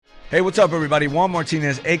Hey, what's up, everybody? Juan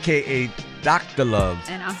Martinez, a.k.a. Dr. Love.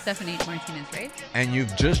 And I'm Stephanie Martinez-Reyes. And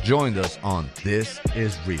you've just joined us on This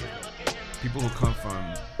Is Real. People who come from,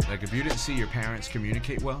 like, if you didn't see your parents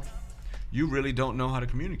communicate well, you really don't know how to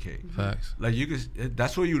communicate. Facts. Like,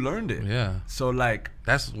 that's where you learned it. Yeah. So, like,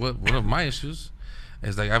 that's one of my issues.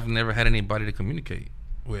 Is like I've never had anybody to communicate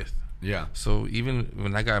with. Yeah. So even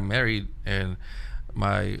when I got married and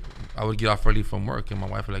I would get off early from work and my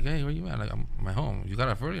wife would like, hey, where you at? Like, I'm at home. You got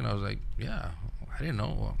off early? And I was like, yeah. I didn't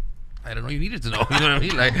know. Well, I didn't know you needed to know. You know what I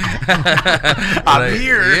mean? Like, I'm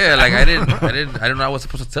here. Yeah. Like I didn't know I was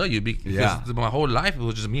supposed to tell you because my whole life it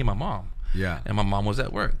was just me and my mom. Yeah. And my mom was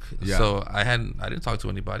at work. Yeah. So I didn't talk to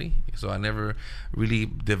anybody. So I never really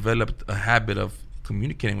developed a habit of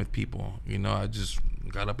communicating with people. You know, I just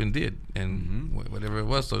got up and did and whatever it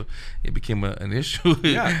was. So it became an issue.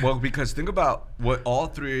 Yeah. Well, because think about what all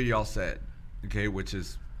three of y'all said, okay, which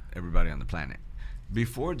is everybody on the planet.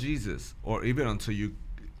 Before Jesus, or even until you,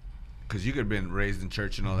 because you could have been raised in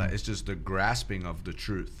church and all that, it's just the grasping of the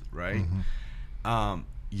truth, right?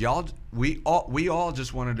 We all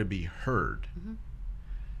just wanted to be heard.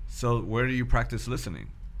 So where do you practice listening?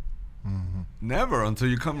 Never until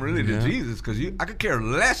you come really to Jesus, because I could care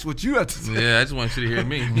less what you have to say. Yeah, I just want you to hear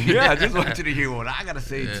me. Yeah, I just want you to hear what I got to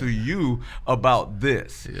say to you about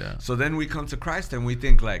this. Yeah. So then we come to Christ and we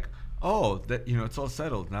think like, oh, that it's all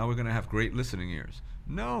settled. Now we're going to have great listening ears.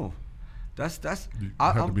 No. That's you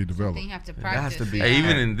have to be developed. You have to That practice. has to be. Hey,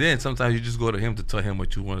 even and then, sometimes you just go to him to tell him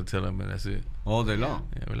what you want to tell him, and that's it. All day long.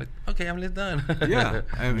 Yeah, we're like, okay, I'm done. Yeah,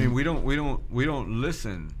 I mean, we don't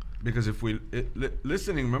listen, because if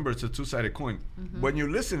listening, remember, it's a two-sided coin. When you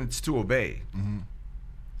listen, it's to obey.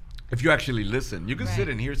 If you actually listen, you can sit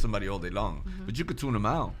and hear somebody all day long, but you could tune them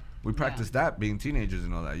out. We practice that being teenagers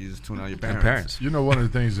and all that. You just tune out your parents. You know, one of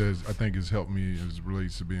the things that I think has helped me as it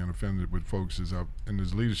relates to being offended with folks is in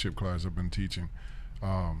this leadership class I've been teaching,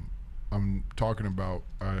 I'm talking about,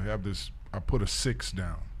 I put a 6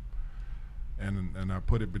 down. And I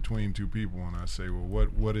put it between two people and I say, well,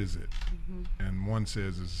 what is it? And one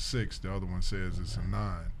says it's a 6, the other one says it's a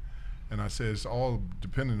 9. And I say it's all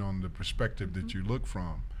depending on the perspective that you look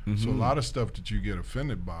from. So a lot of stuff that you get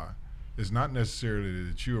offended by, it's not necessarily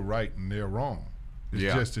that you're right and they're wrong.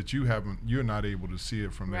 It's just that you're not able to see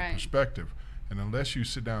it from their perspective. And unless you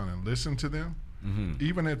sit down and listen to them,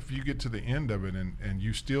 even if you get to the end of it and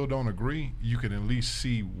you still don't agree, you can at least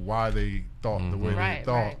see why they thought the way they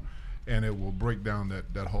thought. And it will break down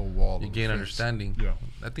that whole wall. You gain understanding. Yeah.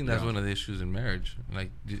 I think that's one of the issues in marriage.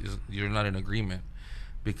 Like, you're not in agreement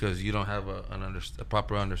because you don't have a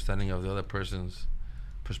proper understanding of the other person's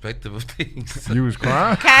perspective of things. You was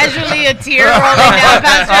crying? Casually a tear rolling down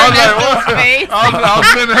Pastor Ernesto's face. I was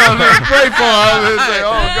sitting there, I was like, pray for her. I was say,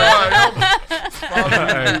 oh, God, help me.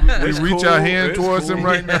 We reach our hand towards him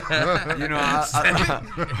right now. What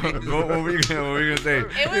were you gonna say?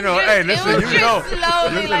 Hey, listen,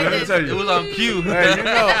 let me tell you. It was on cue. Hey,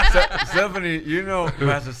 Stephanie,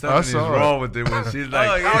 Pastor Stephanie's raw with it when she's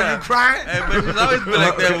like, oh, you crying? Hey, but she's always been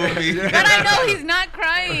like that with me. But I know he's not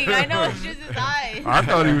crying. I know it's just his eyes. I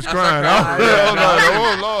thought he was crying.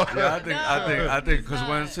 Oh, Lord. Yeah, I think, because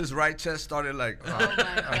once his right chest started like,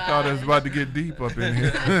 I thought it was about to get deep up in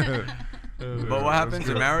here. But what happens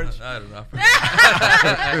in marriage? I don't know.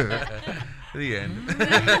 The end.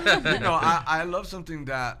 I love something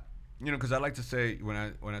that, because I like to say when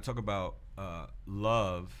I talk about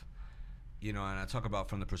love, and I talk about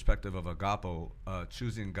from the perspective of agape,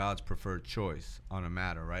 choosing God's preferred choice on a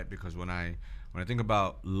matter, right? Because when I think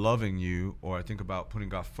about loving you, or I think about putting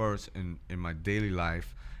God first in my daily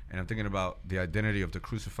life, and I'm thinking about the identity of the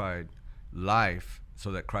crucified life so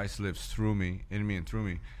that Christ lives through me, in me and through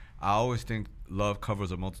me, I always think love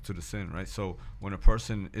covers a multitude of sin, right? So when a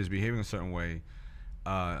person is behaving a certain way,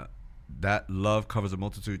 that love covers a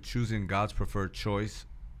multitude. Choosing God's preferred choice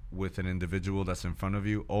with an individual that's in front of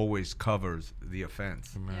you always covers the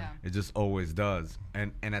offense. Yeah. It just always does.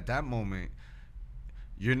 And at that moment,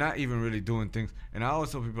 you're not even really doing things. And I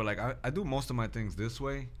always tell people, like, I do most of my things this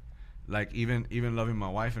way, like even loving my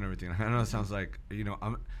wife and everything. I know it sounds like,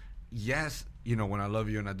 when I love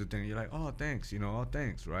you and I do things, you're like, oh, thanks, oh,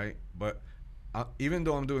 thanks, right? But even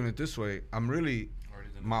though I'm doing it this way,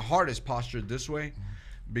 my heart is postured this way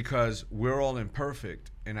because we're all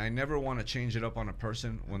imperfect, and I never want to change it up on a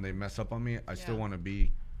person when they mess up on me. I still want to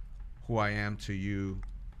be who I am to you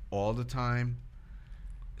all the time.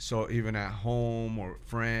 So even at home or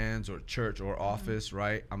friends or church or office,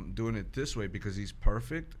 right? I'm doing it this way because he's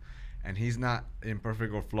perfect and he's not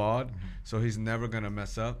imperfect or flawed. So he's never going to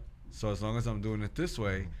mess up. So as long as I'm doing it this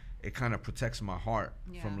way, it kind of protects my heart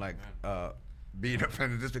from being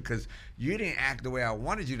offended just because you didn't act the way I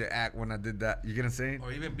wanted you to act when I did that. You get what I'm saying?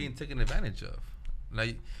 Or even being taken advantage of.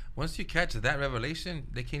 Like, once you catch that revelation,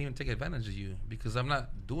 they can't even take advantage of you because I'm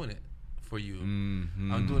not doing it for you.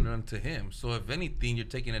 Mm-hmm. I'm doing it unto him. So if anything, you're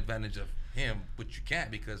taking advantage of him, which you can't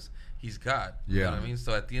because he's God. You know what I mean?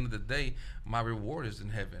 So at the end of the day, my reward is in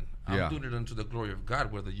heaven. I'm doing it unto the glory of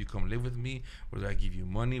God, whether you come live with me, whether I give you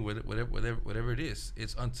money, whatever it is.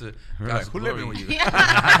 It's unto God's Who glory. living with you?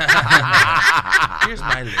 Here's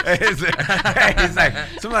my list. He's like,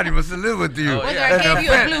 somebody must have lived with you. Oh, Whether yeah. I gave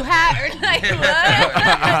you a blue hat or like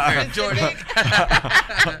what? Jordan.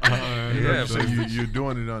 So you're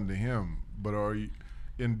doing it unto him, but are you,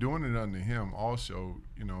 in doing it unto him, also,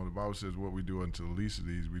 you know, the Bible says what we do unto the least of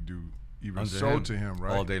these, we do even Unto so him to him,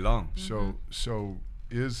 right? all day long. So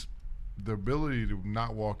is the ability to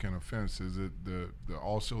not walk in offense, is it the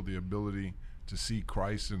also the ability to see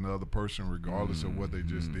Christ in the other person regardless of what they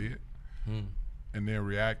just did, and then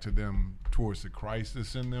react to them towards the Christ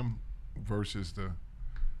that's in them versus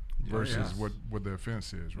what the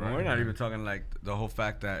offense is, right? Well, we're not even talking like the whole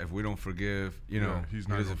fact that if we don't forgive, you know, he's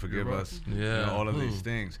he not doesn't gonna forgive forgive us. us. You know, all of these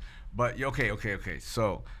things. But okay.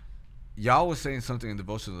 So y'all was saying something in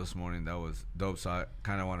devotion this morning that was dope. So I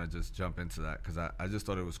kind of want to just jump into that because I just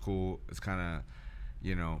thought it was cool. It's kind of,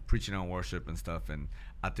 you know, preaching on worship and stuff. And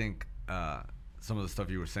I think some of the stuff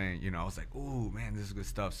you were saying, you know, I was like, ooh, man, this is good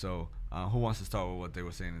stuff. So who wants to start with what they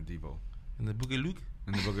were saying in Devo? In the book of Luke?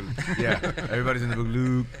 In the book of Luke. Yeah, everybody's in the book of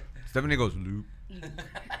Luke. Stephanie goes, Luke.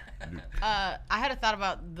 I had a thought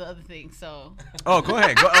about the other thing, so. Oh, go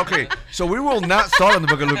ahead. Okay, so we will not start on the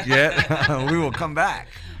book of Luke yet. We will come back.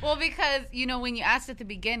 Well, because, you know, when you asked at the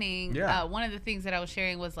beginning, Yeah. one of the things that I was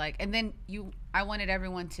sharing was like, and then I wanted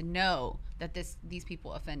everyone to know that these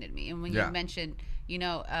people offended me. And when you mentioned, you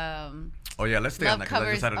know, oh yeah, let's stay on love that because I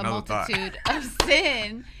covers just had a another thought. multitude of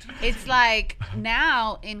sin. It's like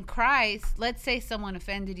now in Christ, let's say someone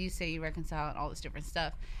offended you, say you reconcile and all this different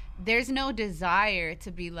stuff. There's no desire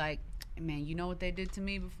to be like, man, you know what they did to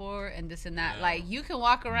me before and this and that. Like, you can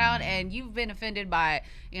walk around and you've been offended by,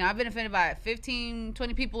 you know, I've been offended by 15,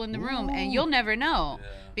 20 people in the room and you'll never know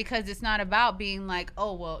because it's not about being like,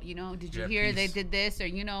 oh, well, you know, did you hear they did this? Or,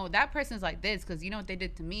 you know, that person's like this because you know what they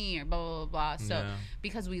did to me or blah, blah, blah. So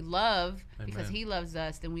because we love, because he loves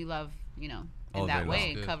us, then we love, you know, in that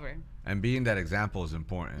way and cover. And being that example is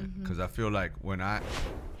important because I feel like when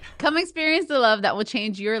Come experience the love that will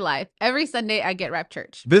change your life every Sunday at Get Rap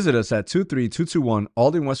Church. Visit us at 23221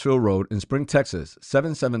 Alding Westfield Road in Spring, Texas,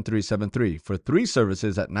 77373 for 3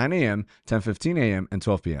 services at 9 a.m., 10:15 a.m., and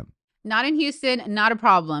 12 p.m. Not in Houston, not a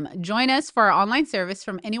problem. Join us for our online service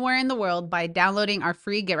from anywhere in the world by downloading our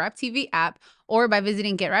free Get Rap TV app or by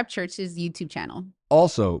visiting Get Rap Church's YouTube channel.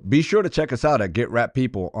 Also, be sure to check us out at Get Rap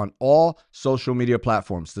People on all social media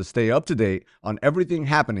platforms to stay up to date on everything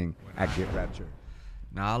happening at Get Rap Church.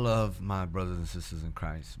 Now, I love my brothers and sisters in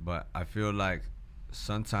Christ, but I feel like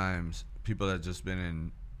sometimes people that just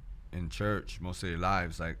been in church most of their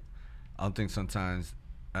lives, like, I don't think sometimes,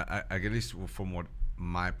 I at least from what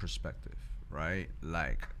my perspective, right?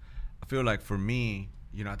 Like, I feel like for me,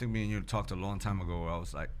 you know, I think me and you talked a long time ago where I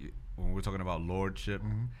was like, when we were talking about lordship,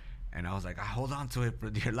 and I was like, I hold on to it for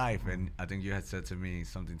dear life. And I think you had said to me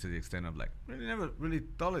something to the extent of like, really never really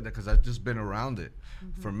thought like that because I've just been around it.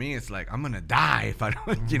 For me, it's like, I'm going to die if I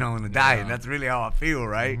don't, you know, I'm going to die. And that's really how I feel,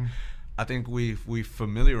 right? I think we've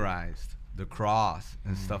familiarized the cross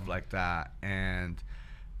and stuff like that. And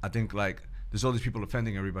I think like there's all these people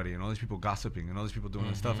offending everybody and all these people gossiping and all these people doing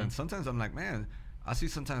this stuff. And sometimes I'm like, man, I see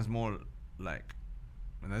sometimes more like,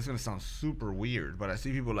 and that's going to sound super weird, but I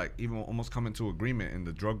see people like even almost come into agreement in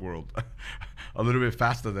the drug world a little bit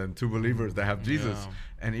faster than two believers that have Jesus.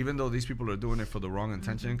 And even though these people are doing it for the wrong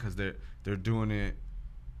intention because they're doing it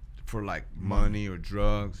for like money or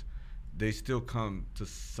drugs, they still come to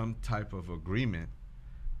some type of agreement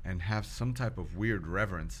and have some type of weird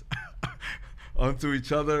reverence unto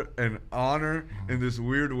each other and honor in this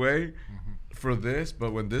weird way for this.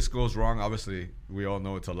 But when this goes wrong, obviously we all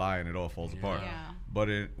know it's a lie and it all falls apart. But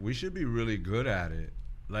we should be really good at it.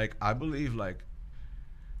 Like, I believe, like,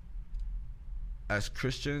 as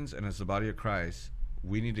Christians and as the body of Christ,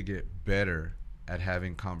 we need to get better at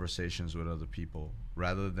having conversations with other people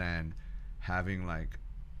rather than having, like,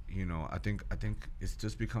 you know, I think it's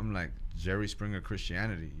just become like Jerry Springer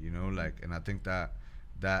Christianity, you know, like, and I think that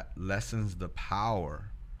lessens the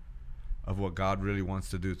power of what God really wants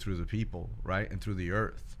to do through the people, right, and through the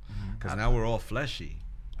earth, because now we're all fleshy.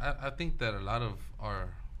 I think that a lot of our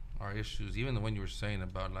issues, even the one you were saying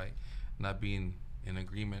about like not being in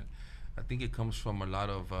agreement, I think it comes from a lot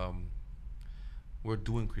of we're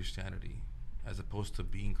doing Christianity as opposed to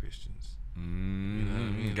being Christians. You know what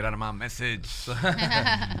I mean? Get out of my message.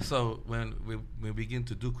 So when we begin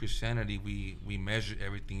to do Christianity, we measure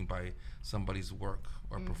everything by somebody's work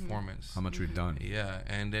or performance. How much we've done. Yeah,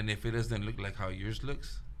 and then if it doesn't look like how yours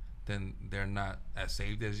looks, then they're not as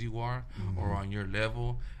saved as you are or on your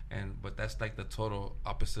level. But that's like the total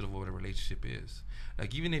opposite of what a relationship is.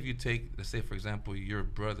 Like even if you take, let's say for example, your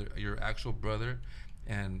actual brother,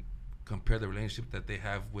 and compare the relationship that they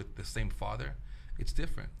have with the same father, it's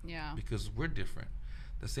different. Yeah. Because we're different.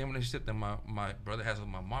 The same relationship that my brother has with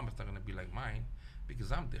my mom is not going to be like mine,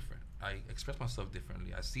 because I'm different. I express myself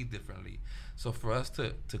differently. I see differently. So for us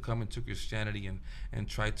to come into Christianity and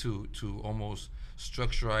try to almost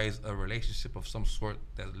structurize a relationship of some sort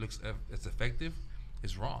that looks as effective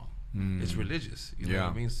is wrong. It's religious. You know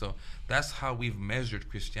what I mean? So that's how we've measured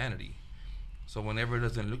Christianity. So whenever it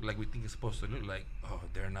doesn't look like we think it's supposed to look like, oh,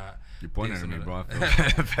 they're not. You're pointing at me, bro.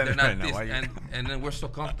 They're not this. And then we're so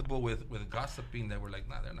comfortable with gossiping that we're like,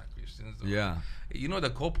 nah, they're not Christians. Yeah. You know, the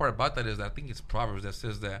cool part about that is I think it's Proverbs that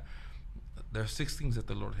says that there are 6 things that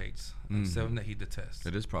the Lord hates and 7 that he detests.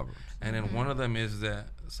 It is Proverbs. And then one of them is that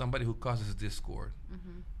somebody who causes discord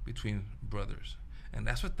between brothers. And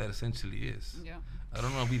that's what that essentially is. Yeah. I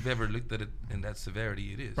don't know if we've ever looked at it in that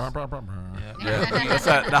severity. It is. Yeah. Yeah, that's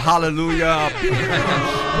the hallelujah. All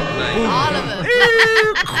of them.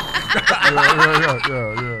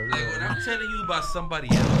 Like when I'm telling you about somebody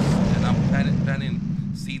else and I'm planting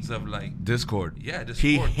seeds of like Discord. Yeah, discord.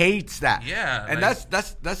 He hates that. Yeah, and like-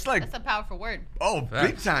 that's like That's a powerful word. big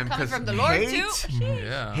Facts. time, Coming because from the Lord hate, too.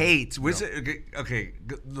 Yeah. hates. Okay,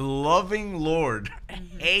 the loving Lord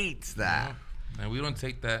hates that. And we don't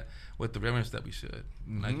take that with the reverence that we should.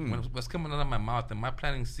 Like what's coming out of my mouth, and my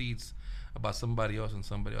planting seeds about somebody else and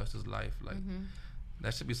somebody else's life, like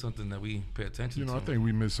that should be something that we pay attention to. I think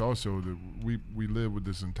we miss also that we live with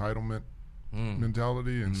this entitlement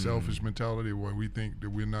mentality and selfish mentality where we think that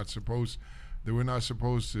we're not supposed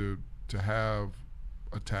to have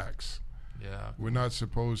attacks. Yeah. We're not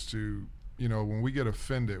supposed to, when we get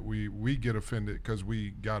offended, we get offended because we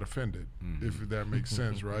got offended, if that makes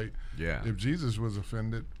sense, right? Yeah. If Jesus was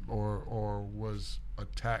offended or was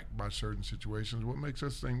attacked by certain situations, what makes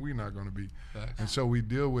us think we're not going to be? Facts. And so we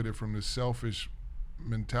deal with it from the selfish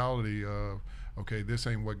mentality of, okay, this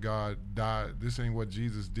ain't what God died, this ain't what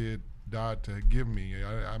Jesus died to give me.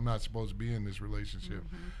 I'm not supposed to be in this relationship.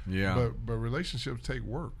 Yeah. But relationships take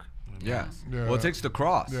work. Yes. Yeah. Well, it takes the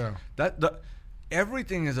cross. Yeah.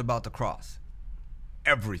 Everything is about the cross.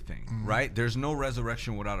 Everything, right? There's no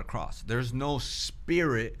resurrection without a cross. There's no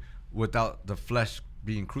spirit without the flesh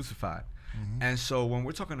being crucified. And so when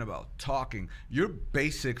we're talking about talking, your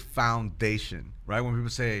basic foundation, right? When people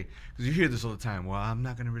say, because you hear this all the time, well, I'm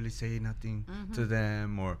not going to really say nothing to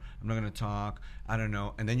them, or I'm not going to talk, I don't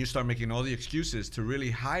know. And then you start making all the excuses to really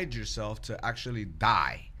hide yourself to actually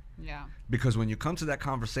die. Yeah. Because when you come to that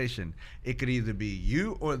conversation, it could either be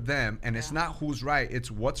you or them, and it's not who's right, it's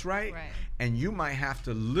what's right. And you might have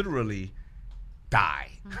to literally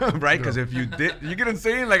die, right? Because if you did, you get what I'm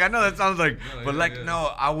saying? Like, I know that sounds like, but like,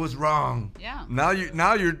 no, I was wrong. Yeah. Now you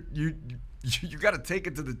got to take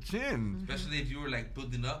it to the chin. Especially if you were like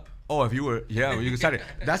building up. Oh, if you were, when you started.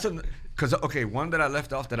 That's because one that I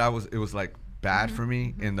left off that it was like bad for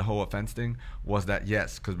me in the whole offense thing was that,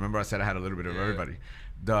 yes, because remember I said I had a little bit of everybody.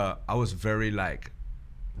 I was very like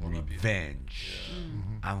revenge.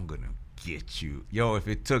 I'm gonna get you, yo. If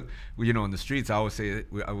it took, in the streets, we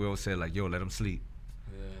always say like, yo, let them sleep.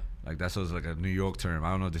 Like that's always like a New York term.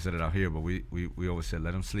 I don't know if they said it out here, but we always said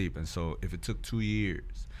let them sleep. And so if it took 2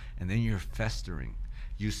 years, and then you're festering,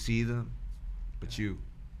 you see them, but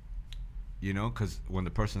because when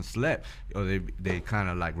the person slept, or they kind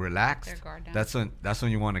of like relaxed, Their guard down. that's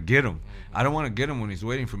when you want to get him. I don't want to get him when he's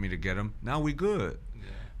waiting for me to get him. Now we good.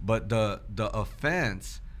 But the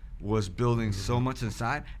offense was building so much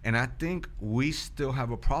inside, and I think we still have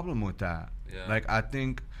a problem with that. Like I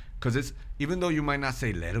think, because it's, even though you might not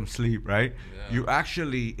say let him sleep, right? You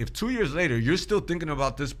actually, if 2 years later you're still thinking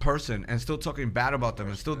about this person and still talking bad about them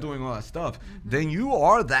and still doing all that stuff, then you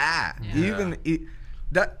are that.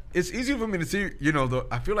 That it's easier for me to see,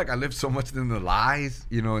 I feel like I live so much in the lies,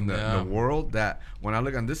 in the world, that when I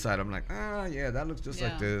look on this side, I'm like, that looks just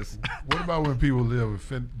like this. What about when people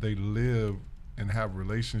live and have a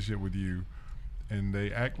relationship with you, and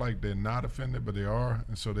they act like they're not offended, but they are,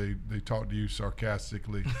 and so they talk to you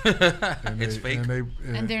sarcastically. And It's fake.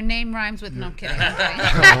 And their name rhymes with no, I'm kidding. I'm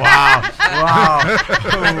kidding.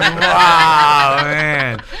 Wow,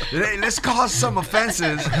 man. Let's cause some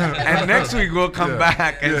offenses, and next week we'll come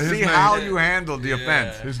back and his see name- how you handle the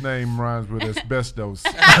offense. His name rhymes with asbestos.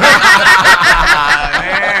 Man.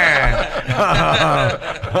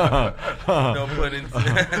 No pun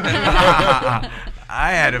intended.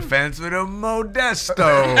 I had a fence with a Modesto.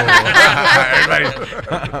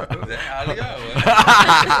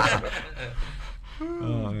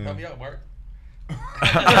 Help me out, Mark.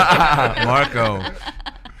 Marco.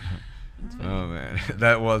 Oh man,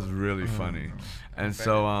 that was really funny. And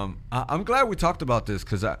so I'm glad we talked about this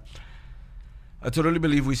because I totally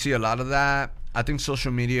believe we see a lot of that. I think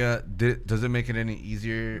social media doesn't make it any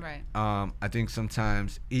easier. Right. I think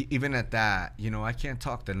sometimes even at that, I can't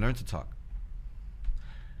talk, then learn to talk.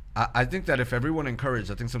 I think that if everyone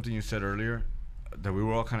encouraged, I think something you said earlier that we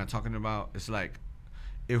were all kind of talking about, it's like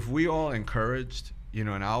if we all encouraged, and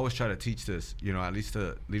I always try to teach this, at least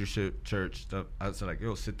to leadership church stuff. I was like,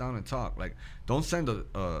 yo, sit down and talk. Like, don't send a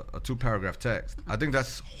 2-paragraph text. I think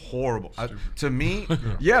that's horrible. To me,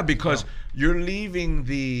 yeah, because you're leaving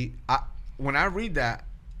when I read that,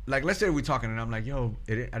 like, let's say we're talking and I'm like, yo,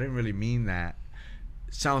 I didn't really mean that.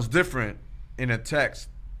 Sounds different in a text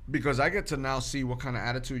because I get to now see what kind of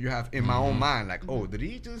attitude you have in my own mind. Like, oh, did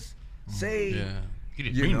he just say... Yeah. You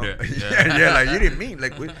didn't mean that. Yeah, like you didn't mean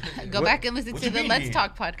like. Go back and listen to the Let's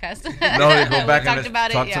Talk podcast. No, go back and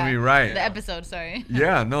talk to me, right? The episode, sorry.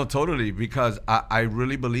 Yeah, no, totally. Because I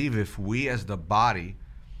really believe if we as the body,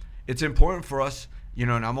 it's important for us,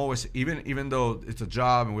 and I'm always even though it's a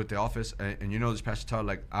job and with the office, and this Pastor Todd,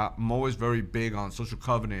 like I'm always very big on social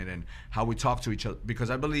covenant and how we talk to each other because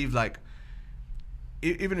I believe like.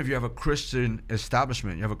 Even if you have a Christian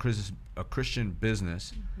establishment, you have a Christian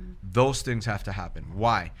business, those things have to happen.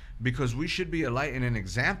 Why? Because we should be a light and an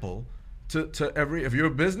example to every. If you're a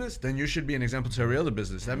business, then you should be an example to every other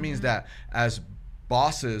business. That means that as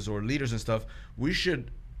bosses or leaders and stuff, we should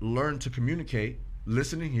learn to communicate,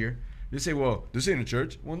 listen and hear. They say, well, this ain't a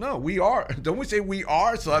church. Well, no, we are. Don't we say we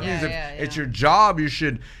are? So that means if it's your job, you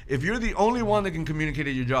should. If you're the only one that can communicate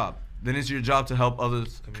at your job, then it's your job to help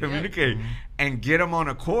others communicate and get them on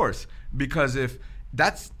a course. Because if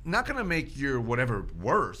that's not going to make your whatever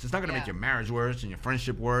worse, it's not going to make your marriage worse and your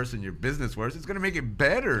friendship worse and your business worse. It's going to make it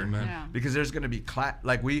better. Because there's going to be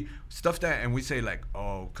like we stuff that and we say like,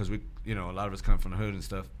 oh, because we, a lot of us come from the hood and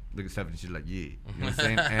stuff. Look at Stephanie, she's like, yeah. You know what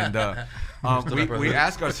I'm saying? And we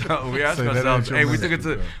ask ourselves, hey,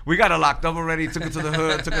 we got her locked up already, took her to the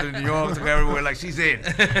hood, took her to New York, took her everywhere, like she's in.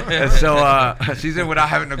 And so she's in without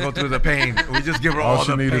having to go through the pain. We just give her all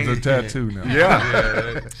the pain. All she needs is a tattoo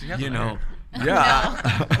now.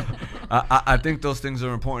 I think those things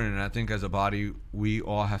are important, and I think as a body, we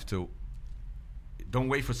all have to, don't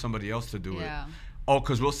wait for somebody else to do it. Oh,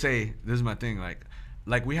 because we'll say, this is my thing,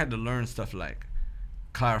 like we had to learn stuff like,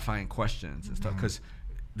 clarifying questions and stuff because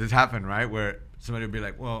this happened right where somebody would be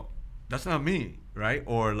like, well, that's not me, right?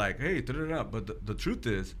 Or like, hey, but the truth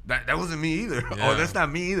is that wasn't me either. Oh, that's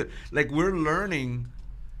not me either. Like we're learning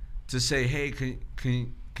to say, hey,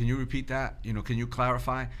 can you repeat that? Can you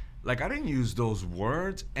clarify? Like I didn't use those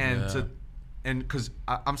words and because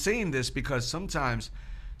I'm saying this because sometimes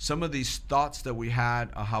some of these thoughts that we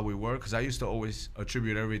had of how we were, because I used to always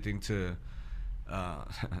attribute everything to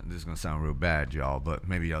this is gonna sound real bad, y'all, but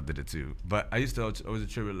maybe y'all did it too. But I used to always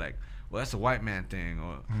attribute like, well, that's a white man thing,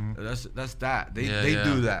 or that's that. They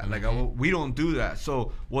do that. Like we don't do that.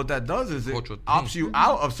 So what that does is it opts you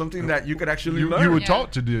out of something that you could actually learn. You were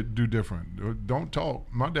taught to do different. Don't talk.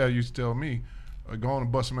 My dad used to tell me, go on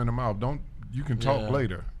and bust him in the mouth. You can talk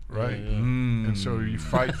later. Right, and so you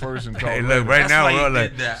fight first and talk. Hey, look, right now we're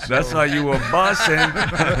like, that's why you were busting.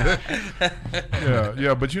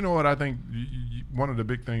 yeah. But you know what? I think one of the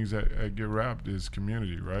big things that get wrapped is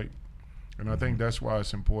community, right? And I think that's why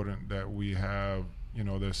it's important that we have,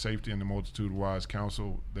 there's safety in the multitude of wise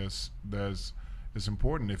counsel. It's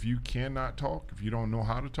important. If you cannot talk, if you don't know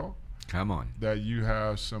how to talk, come on, that you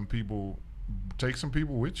have take some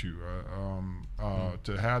people with you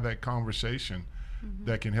to have that conversation.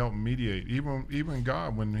 That can help mediate. Even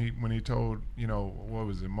God, when he told, what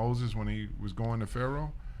was it, Moses, when he was going to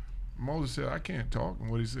Pharaoh, Moses said, I can't talk.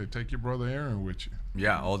 And what he said, take your brother Aaron with you.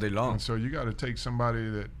 Yeah, all day long. And so you got to take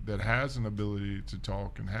somebody that has an ability to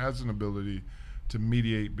talk and has an ability to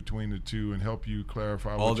mediate between the two and help you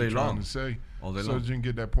clarify All what you're day trying long. to say, All day so long. that you can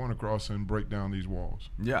get that point across and break down these walls.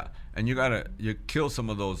 Yeah, and you kill some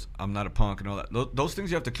of those. I'm not a punk and all that. Those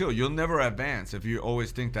things you have to kill. You'll never advance if you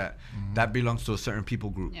always think that that belongs to a certain people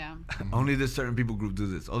group. Yeah. Only this certain people group do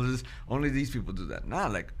this. Only these people do that. Nah,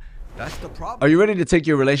 like that's the problem. Are you ready to take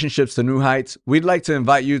your relationships to new heights? We'd like to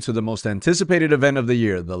invite you to the most anticipated event of the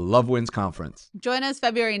year, the Love Wins Conference. Join us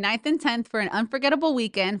February 9th and 10th for an unforgettable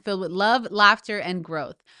weekend filled with love, laughter, and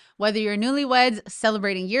growth. Whether you're newlyweds,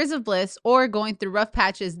 celebrating years of bliss, or going through rough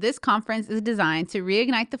patches, this conference is designed to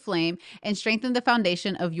reignite the flame and strengthen the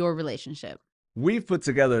foundation of your relationship. We've put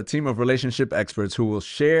together a team of relationship experts who will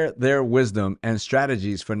share their wisdom and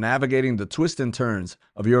strategies for navigating the twists and turns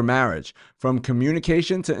of your marriage, from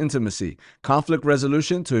communication to intimacy, conflict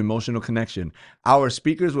resolution to emotional connection. Our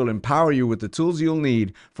speakers will empower you with the tools you'll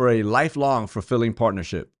need for a lifelong, fulfilling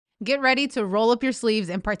partnership. Get ready to roll up your sleeves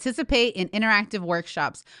and participate in interactive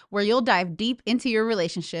workshops where you'll dive deep into your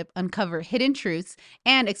relationship, uncover hidden truths,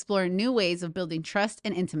 and explore new ways of building trust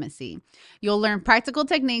and intimacy. You'll learn practical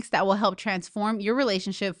techniques that will help transform your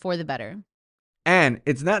relationship for the better. And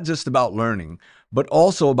it's not just about learning, but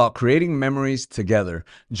also about creating memories together.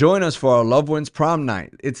 Join us for our Love Wins Prom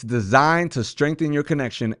Night. It's designed to strengthen your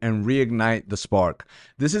connection and reignite the spark.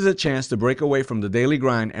 This is a chance to break away from the daily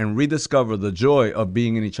grind and rediscover the joy of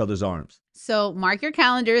being in each other's arms. So mark your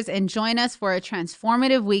calendars and join us for a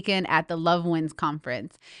transformative weekend at the Love Wins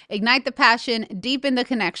Conference. Ignite the passion, deepen the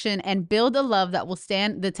connection, and build a love that will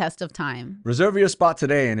stand the test of time. Reserve your spot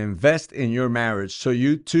today and invest in your marriage so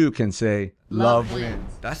you too can say, Love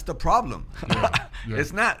wins. That's the problem. Yeah.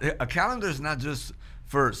 It's not a calendar is not just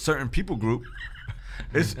for certain people group.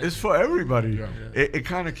 It's for everybody. Yeah. It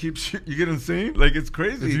kind of keeps you get what I'm saying? Like it's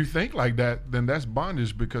crazy. If you think like that, then that's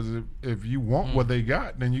bondage, because if you want what they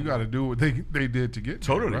got, then you got to do what they did to get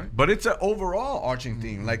Totally. there, right? But it's an overall arching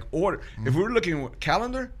theme, like order. If we're looking at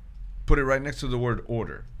calendar, put it right next to the word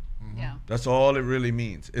order. Yeah. That's all it really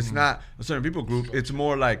means. It's not a certain people group. It's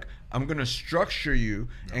more like I'm going to structure you,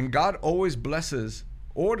 and God always blesses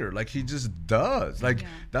order. Like he just does. Like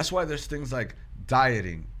that's why there's things like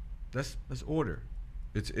dieting. That's order.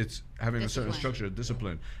 It's having a certain structure,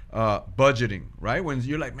 discipline, budgeting, right? When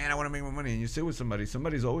you're like, man, I want to make more money, and you sit with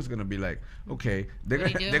somebody's always gonna be like, okay, they're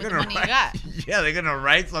What are you doing gonna with the money you got? yeah, they're gonna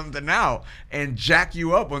write something out and jack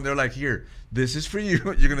you up when they're like, here, this is for you.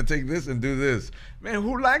 You're gonna take this and do this. Man,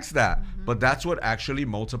 who likes that? But that's what actually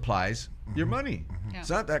multiplies your money. Yeah. It's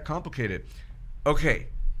not that complicated. Okay,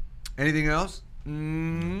 anything else? I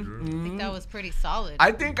think that was pretty solid.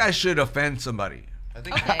 I think I should offend somebody. I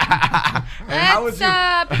think Okay. And how would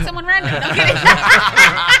Let's you? pick someone random. No kidding.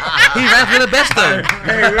 he ran for the best though.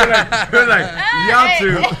 Hey, we're like, y'all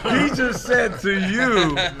two. He just said to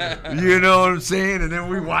you know what I'm saying? And then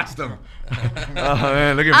we watched them. Oh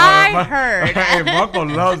man, look at I heard. Hey, Marco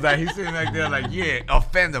loves that. He's sitting like there, like, yeah,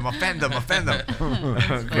 offend them. Let's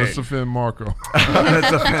offend Marco.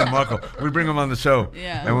 Let's offend Marco. We bring him on the show,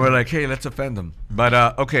 Yeah. and we're like, hey, let's offend them. But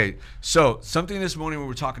okay, so something this morning we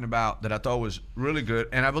were talking about that I thought was really good,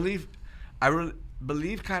 and I believe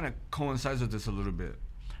kind of coincides with this a little bit.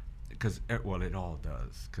 Because it all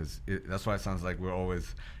does. Because that's why it sounds like we're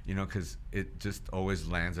always, because it just always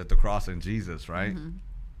lands at the cross in Jesus, right?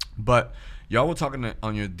 But y'all were talking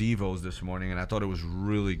on your devos this morning, and I thought it was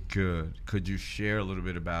really good. Could you share a little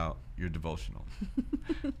bit about your devotional?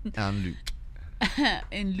 And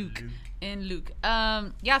Luke. In Luke.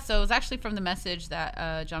 Yeah, so it was actually from the message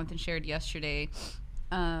that Jonathan shared yesterday.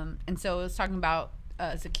 And so it was talking about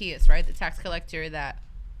Zacchaeus, right? The tax collector that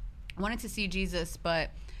wanted to see Jesus, but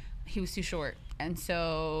he was too short. And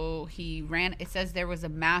so he ran. It says there was a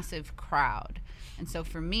massive crowd. And so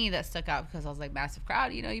for me, that stuck out because I was like, massive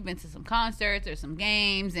crowd, you've been to some concerts or some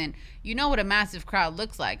games, and you know what a massive crowd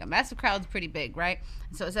looks like. A massive crowd is pretty big, right?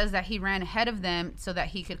 And so it says that he ran ahead of them so that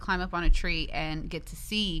he could climb up on a tree and get to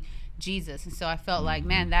see Jesus. And so I felt like,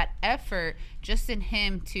 man, that effort just in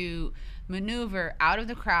him to maneuver out of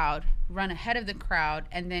the crowd, run ahead of the crowd,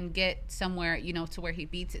 and then get somewhere, to where he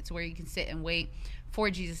beats it, to where you can sit and wait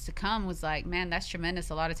for Jesus to come was like, man, that's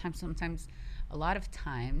tremendous. A lot of times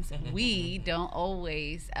we don't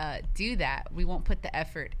always do that. We won't put the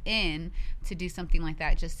effort in to do something like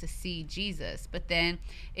that just to see Jesus. But then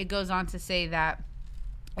it goes on to say that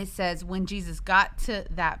it says when Jesus got to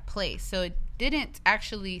that place. So it didn't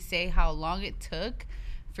actually say how long it took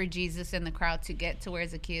for Jesus and the crowd to get to where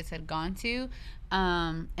Zacchaeus had gone to.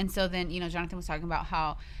 And so then, Jonathan was talking about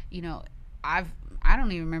how, I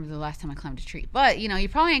don't even remember the last time I climbed a tree, but you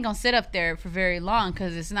probably ain't gonna sit up there for very long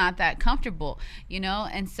because it's not that comfortable,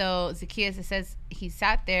 And so Zacchaeus, it says he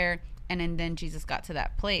sat there, and then Jesus got to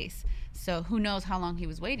that place. So who knows how long he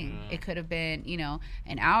was waiting? It could have been,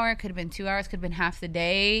 an hour, it could have been 2 hours, could have been half the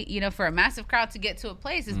day. For a massive crowd to get to a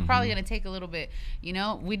place, it's probably going to take a little bit.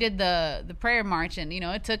 We did the prayer march, and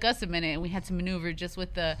it took us a minute, and we had to maneuver just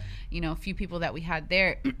with the few people that we had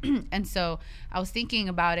there. And so I was thinking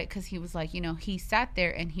about it, because he was like, he sat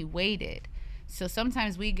there and he waited. So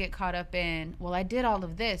sometimes we get caught up in, well, I did all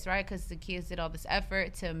of this, right? Because the kids did all this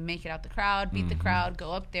effort to make it out the crowd, beat the crowd,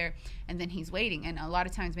 go up there, and then he's waiting. And a lot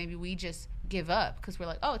of times maybe we just give up, because we're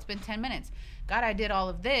like, oh, it's been 10 minutes. God, I did all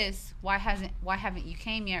of this. Why haven't you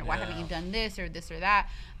came yet? Why haven't you done this or that?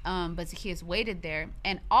 But Zacchaeus waited there,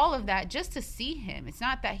 and all of that just to see him. It's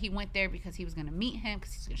not that he went there because he was going to meet him,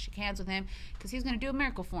 because he's going to shake hands with him, because he was going to do a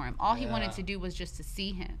miracle for him. All he wanted to do was just to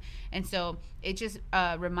see him. And so it just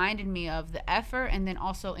reminded me of the effort, and then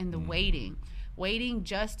also in the waiting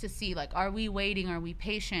just to see, like, are we waiting? Are we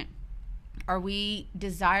patient? Are we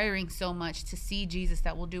desiring so much to see Jesus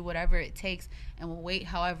that we'll do whatever it takes, and we'll wait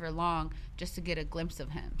however long just to get a glimpse of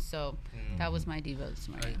him? So that was my Devo this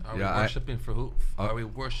morning. Are we worshiping for who? Are we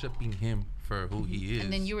worshiping him for who he is?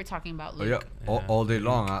 And then you were talking about Luke. All day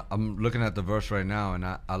long. I'm looking at the verse right now, and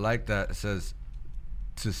I like that it says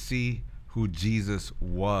to see who Jesus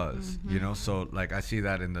was. So like I see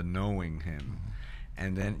that in the knowing him,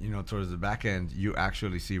 and then towards the back end you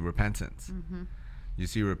actually see repentance. You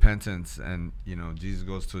see repentance, and Jesus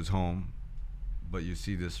goes to his home, but you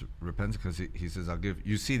see this repentance because he says, I'll give.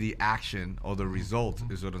 You see the action or the result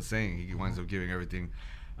is what I'm saying. He winds up giving everything,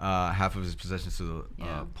 half of his possessions to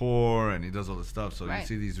the poor, and he does all this stuff. So you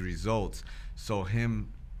see these results. So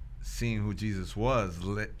him seeing who Jesus was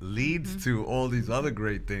leads to all these other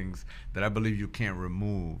great things that I believe you can't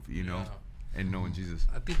remove, and knowing Jesus.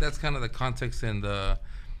 I think that's kind of the context in the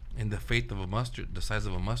faith of a mustard, the size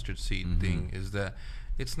of a mustard seed thing, is that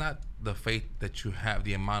it's not the faith that you have,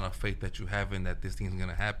 the amount of faith that you have in that this thing is going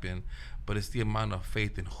to happen, but it's the amount of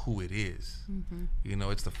faith in who it is.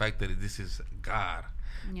 It's the fact that this is God.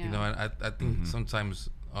 And I think sometimes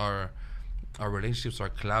our relationships are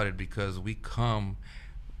clouded because we come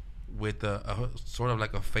with a sort of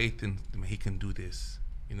like a faith in he can do this.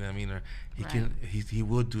 You know what I mean? Or he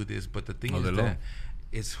will do this. But the thing is that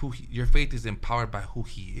it's your faith is empowered by who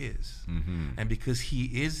he is, and because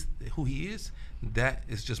he is who he is, that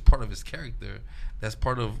is just part of his character. That's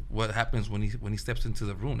part of what happens when he steps into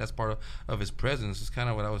the room. That's part of his presence. It's kind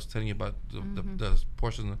of what I was telling you about the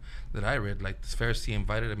portion that I read. Like this Pharisee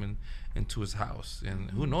invited him into his house,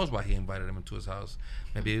 and who knows why he invited him into his house?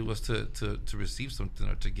 Maybe it was to receive something,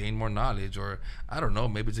 or to gain more knowledge, or I don't know,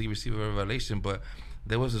 maybe to receive a revelation. But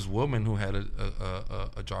there was this woman who had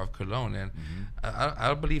a jar of cologne, and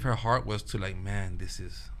I believe her heart was to like, man, this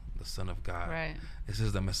is the Son of God. Right. This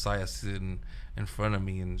is the Messiah sitting in front of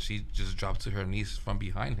me, and she just dropped to her knees from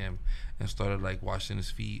behind him and started like washing his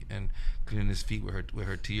feet and cleaning his feet with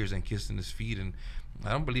her tears and kissing his feet. And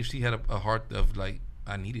I don't believe she had a heart of like,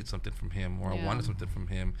 I needed something from him, or I wanted something from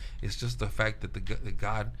him. It's just the fact that the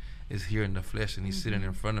God is here in the flesh, and he's sitting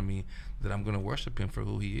in front of me, that I'm going to worship him for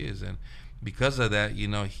who he is. And because of that,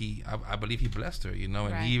 I believe he blessed her,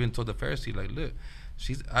 and he even told the Pharisee, like, look,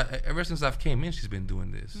 ever since I've came in, she's been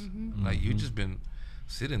doing this. Like, you just been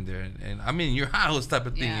sitting there, and I'm in your house type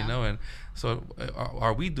of thing, And so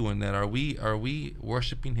are we doing that? Are we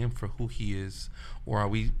worshiping him for who he is, or are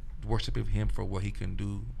we worshiping him for what he can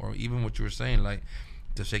do? Or even what you were saying, like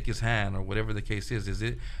to shake his hand, or whatever the case is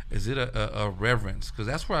it a reverence? Because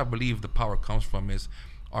that's where I believe the power comes from, is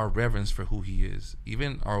our reverence for who he is,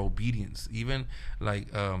 even our obedience, even like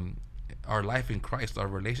our life in Christ, our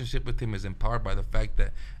relationship with him is empowered by the fact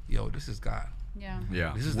that, this is God.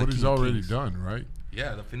 This is what he's already done, right?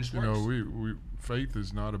 Yeah, the finished works. We faith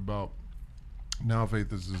is not about, now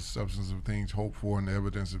faith is the substance of things hoped for and the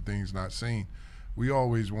evidence of things not seen. We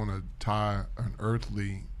always want to tie an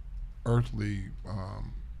earthly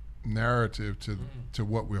narrative to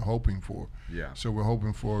what we're hoping for. Yeah. So we're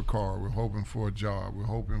hoping for a car, we're hoping for a job, we're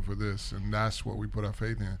hoping for this, and that's what we put our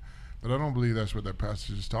faith in. But I don't believe that's what that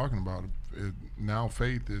passage is talking about. Now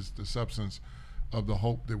faith is the substance of the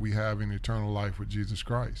hope that we have in eternal life with Jesus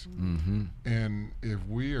Christ. And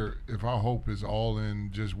if our hope is all in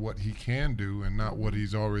just what he can do and not what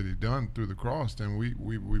he's already done through the cross, then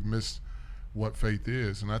we've missed what faith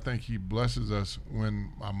is. And I think he blesses us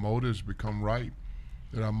when our motives become right,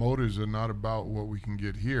 that our motives are not about what we can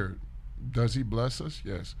get here. Does he bless us?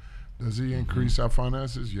 Yes. Does he increase our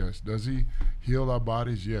finances? Yes. Does he heal our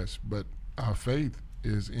bodies? Yes. But our faith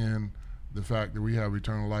is in the fact that we have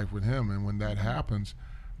eternal life with him. And when that happens,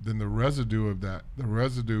 then the residue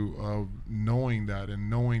of knowing that and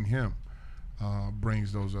knowing him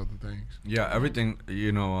brings those other things. Yeah, everything,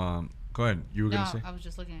 Go ahead. You were No, gonna say? I was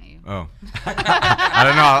just looking at you. Oh, I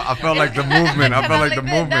don't know. I felt like the movement. I felt like the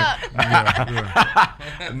movement.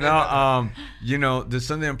 No, you know, there's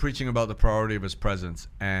Sunday I'm preaching about the priority of His presence,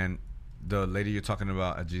 and the lady you're talking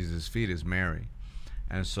about at Jesus' feet is Mary.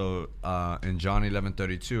 And so in John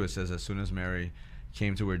 11:32 it says, as soon as Mary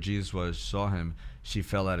came to where Jesus was, saw Him, she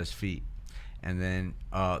fell at His feet. And then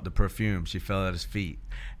the perfume, she fell at His feet.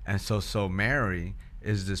 And so Mary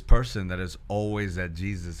is this person that is always at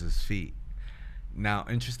Jesus' feet. Now,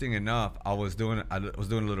 interesting enough, I was doing a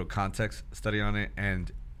little context study on it,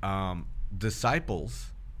 and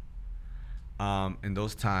disciples in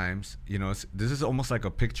those times, you know, this is almost like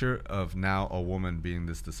a picture of now a woman being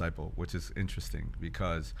this disciple, which is interesting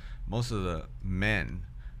because most of the men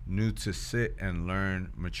knew to sit and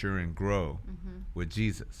learn, mature, and grow with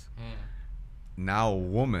Jesus. Now a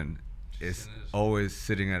woman is always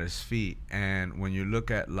sitting at His feet. And when you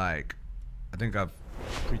look at, like, I think I've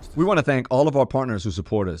preached this. We want to thank all of our partners who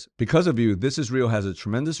support us. Because of you, This Is Real has a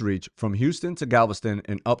tremendous reach from Houston to Galveston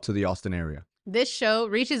and up to the Austin area. This show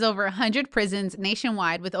reaches over 100 prisons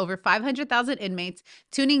nationwide with over 500,000 inmates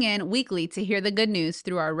tuning in weekly to hear the good news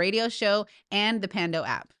through our radio show and the Pando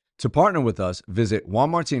app. To partner with us, visit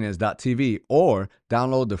juanmartinez.tv or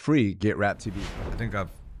download the free Get Rap TV. I think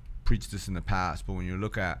I've preached this in the past, but when you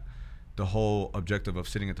look at the whole objective of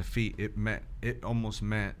sitting at the feet, it almost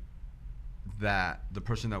meant that the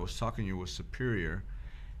person that was talking to you was superior,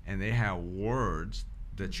 and they had words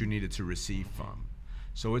that you needed to receive from.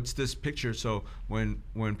 So it's this picture. So when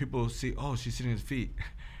people see, oh, she's sitting at his feet,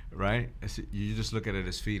 right? You just look at it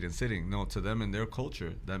as feet and sitting. No, to them in their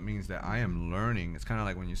culture, that means that I am learning. It's kind of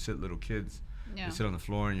like when you sit little kids, you sit on the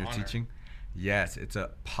floor and you're teaching. Yes, it's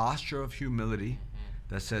a posture of humility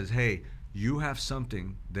that says, hey, you have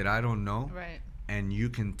something that I don't know, Right. and you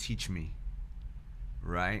can teach me,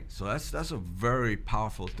 right? So that's a very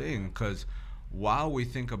powerful thing, because while we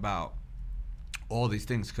think about all these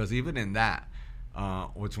things, because even in that,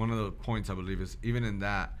 what's one of the points I believe is, even in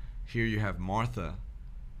that, here you have Martha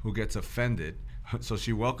who gets offended. So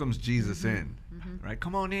she welcomes Jesus in, right?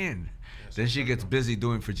 Come on in. Then she gets busy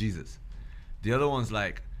doing for Jesus. The other one's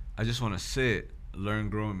like, I just want to sit, learn,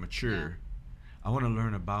 grow, and mature. I want to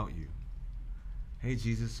learn about you. Hey,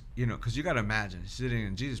 Jesus, you know, because you got to imagine sitting,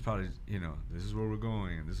 and Jesus probably, you know, this is where we're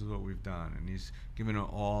going, and this is what we've done. And He's giving her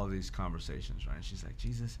all these conversations, right? And she's like,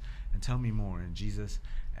 Jesus, and tell me more, and Jesus.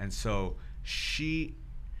 And so she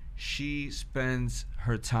spends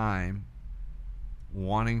her time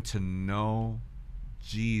wanting to know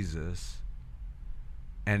Jesus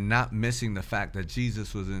and not missing the fact that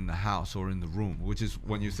Jesus was in the house or in the room, which is,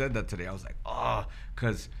 when you said that today, I was like, oh,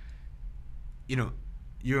 because, you know,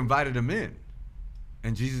 you invited Him in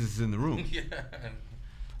and Jesus is in the room.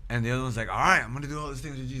 And the other one's like, all right, I'm going to do all these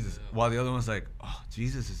things with Jesus. While the other one's like, oh,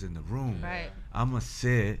 Jesus is in the room. Right. I'm going to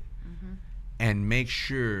sit and make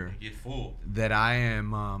sure Get full. that I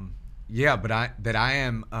am, I'm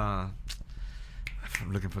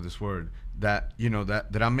looking for this word, that, you know,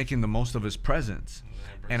 that I'm making the most of His presence.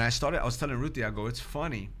 And I was telling Ruthie, I go, it's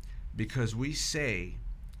funny because we say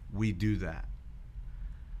we do that,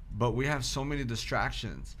 but we have so many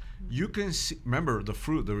distractions. You can see, remember the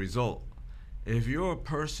fruit, the result. If you're a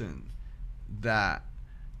person that,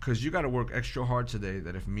 because you got to work extra hard today,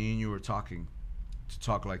 that if me and you were talking, to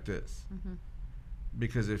talk like this.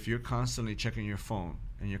 Because if you're constantly checking your phone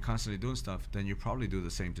and you're constantly doing stuff, then you probably do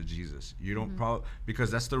the same to Jesus. You don't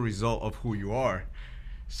because that's the result of who you are.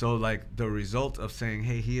 So like the result of saying,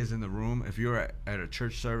 hey, He is in the room. If you're at a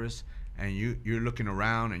church service and you're looking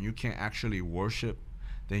around and you can't actually worship,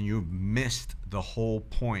 then you've missed the whole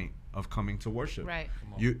point of coming to worship. Right.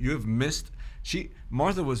 You have missed.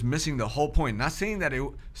 Martha was missing the whole point. Not saying that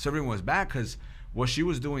serving was bad, because what she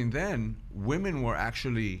was doing then, women were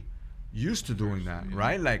actually used to doing that,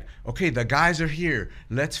 right? Like, okay, the guys are here,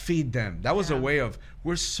 let's feed them. That was a way of,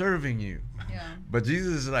 we're serving you. Yeah. But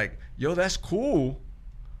Jesus is like, yo, that's cool,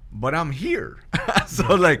 but I'm here.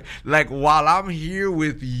 So like while I'm here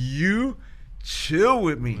with you, chill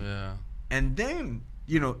with me. Yeah. And then,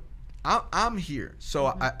 you know, I'm here. So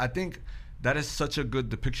I think that is such a good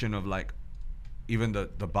depiction of, like, even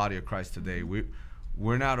the body of Christ today.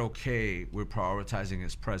 We're not okay with prioritizing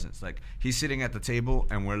His presence. Like, He's sitting at the table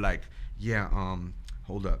and we're like,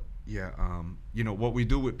 hold up. You know, what we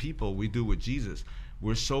do with people, we do with Jesus.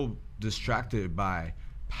 We're so distracted by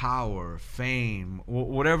power, fame,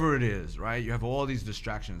 whatever it is, right? You have all these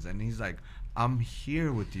distractions, and He's like, I'm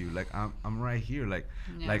here with you. Like, I'm right here. Like,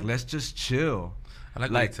 let's just chill. I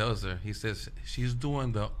like what He tells her. He says she's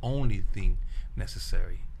doing the only thing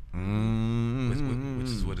necessary, which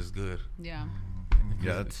is what is good. Yeah.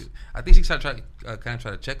 Yeah, that's, I think she kind of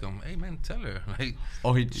try to check him. Hey man, tell her. Like,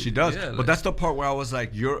 she does. Yeah, But like- that's the part where I was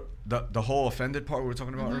like, the whole offended part we were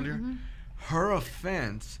talking about earlier. Her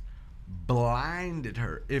offense blinded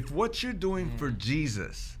her. If what you're doing for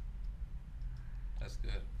Jesus, that's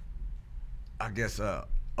good. I guess,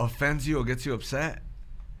 offends you or gets you upset,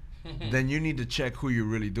 then you need to check who you're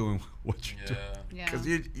really doing what you're doing. Yeah. Because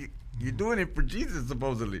you're doing it for Jesus,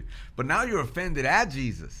 supposedly. But now you're offended at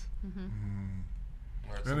Jesus.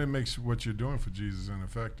 Then it makes what you're doing for Jesus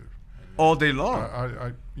ineffective. All day long.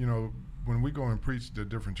 I you know, when we go and preach to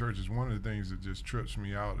different churches, one of the things that just trips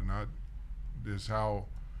me out is how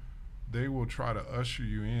they will try to usher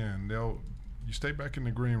you in. You stay back in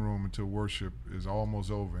the green room until worship is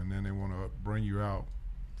almost over, and then they want to bring you out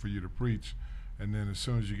for you to preach. And then as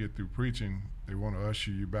soon as you get through preaching, they want to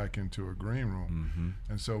usher you back into a green room.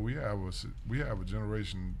 And so we have a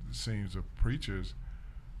generation, it seems, of preachers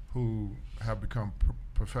who have become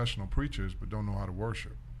professional preachers but don't know how to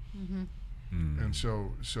worship. And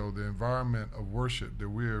so the environment of worship that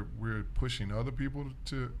we're pushing other people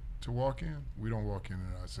to walk in, we don't walk in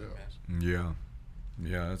it ourselves.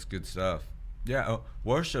 Yeah, that's good stuff. Yeah,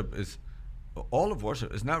 worship is all of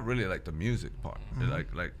worship. It's not really like the music part.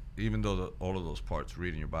 Like even though all of those parts,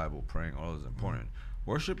 reading your Bible, praying, all is important.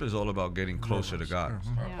 Worship is all about getting closer to God.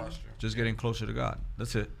 Just getting closer to God.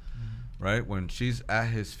 That's it. Right? When she's at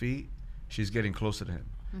His feet, she's getting closer to Him.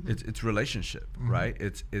 It's relationship, right?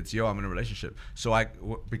 It's I'm in a relationship. So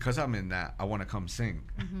because I'm in that, I want to come sing.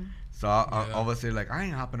 So I'll always say, like, I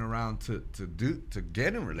ain't hopping around to get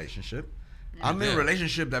in a relationship. I'm in a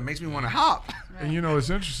relationship that makes me want to hop. And you know, it's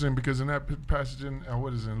interesting because in that passage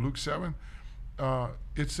in Luke 7,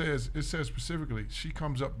 it says specifically she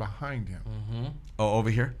comes up behind him. Oh, over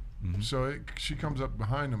here. So she comes up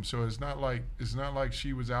behind him. So it's not like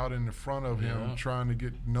she was out in the front of him trying to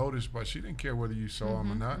get noticed, but she didn't care whether you saw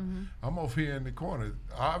him or not. I'm over here in the corner.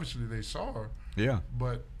 Obviously they saw her. Yeah.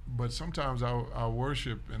 But sometimes our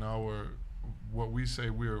worship and what we say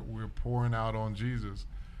we're pouring out on Jesus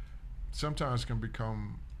sometimes can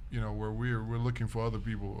become, you know, where we're looking for other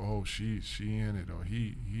people. Oh, she in it, or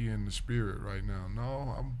he in the spirit right now.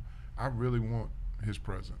 No, I really want His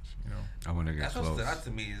presence. You know, I want to get That's close. what stood out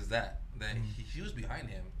to me is that he was behind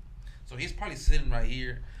him, so he's probably sitting right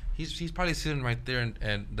here. He's probably sitting right there,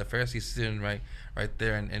 and the Pharisee's sitting right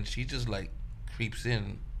there, and she just like creeps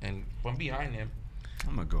in, and from behind him,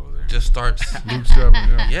 I'm gonna go there. just starts. Luke 7.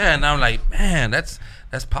 Yeah. Yeah, and I'm like, man, that's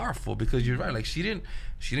powerful, because you're right. Like she didn't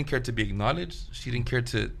care to be acknowledged. She didn't care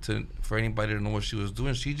to for anybody to know what she was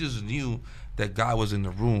doing. She just knew that God was in the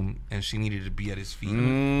room and she needed to be at His feet,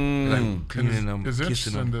 like cleaning them, It's kissing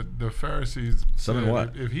interesting them. that the Pharisees Something said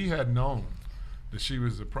what? if he had known that she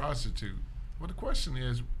was a prostitute, well, the question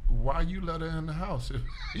is, why you let her in the house?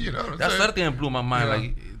 You know what I'm That's saying? the other thing that blew my mind. Yeah.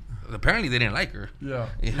 Like, apparently they didn't like her. Yeah.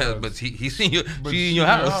 But he's seen you. But She's in your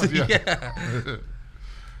house. yeah. Yeah.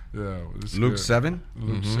 Yeah. It's Luke good. 7.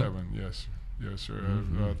 Luke 7. Yes, sir.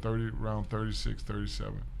 30 around 36,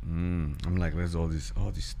 37. I'm like, there's all these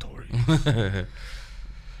stories.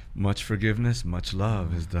 Much forgiveness, much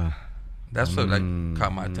love is the. That's what like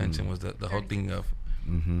caught my attention, was the whole thing of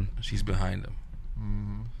she's behind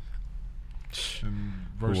him. In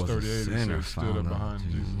verse Who was a 38, it sinner says, stood found up out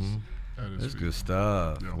behind Jesus. At his That's feet. good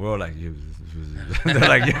stuff. Yeah. We're all like, they're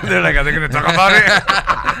like, are they gonna talk about it?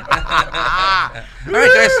 All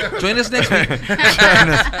right, guys, join us next week.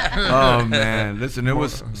 Oh man, listen, it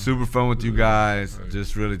was super fun with you guys,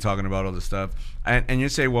 just really talking about all the stuff. And you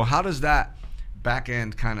say, well, how does that back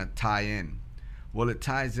end kind of tie in? Well, it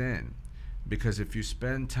ties in because if you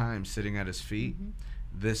spend time sitting at His feet,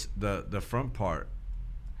 the front part,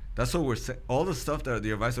 that's what we're all the stuff that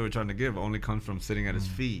the advice that we're trying to give only comes from sitting at His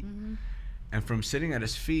feet. And from sitting at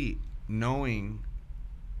His feet, knowing,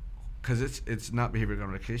 because it's not behavior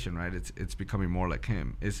modification, right? It's becoming more like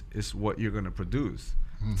Him. It's what you're going to produce.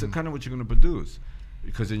 It's kind of what you're going to produce,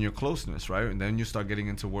 because in your closeness, right? And then you start getting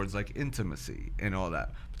into words like intimacy and all that.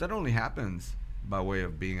 But that only happens by way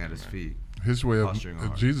of being at His feet. His way of Posturing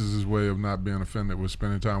hard. Jesus' way of not being offended was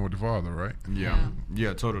spending time with the Father, right?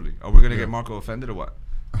 Yeah, totally. Are we going to get Marco offended or what?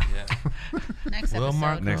 Yeah. Next Well, episode.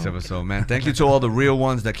 Mark, Next episode, man. Thank you to all the real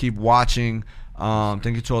ones that keep watching. Thank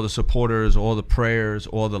you to all the supporters, all the prayers,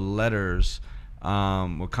 all the letters.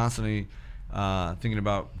 We're constantly thinking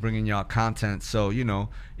about bringing y'all content. So, you know,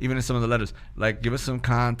 even in some of the letters, like, give us some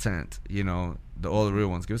content, you know, all the real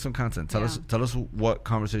ones. Give us some content. Tell us what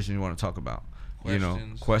conversation you want to talk about. You know,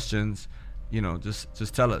 questions. You know,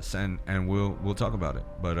 just tell us and we'll talk about it.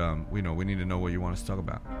 But we know we need to know what you want us to talk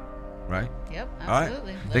about. Right? Yep, All right.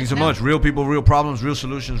 absolutely. Thank you so much. Real people, real problems, real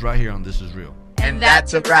solutions right here on This Is Real. And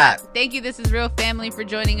that's a wrap. Thank you. This is Real Family for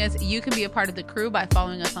joining us. You can be a part of the crew by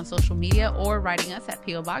following us on social media or writing us at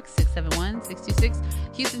P.O. Box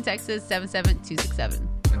 671-626, Houston, Texas 77267.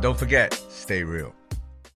 And don't forget, stay real.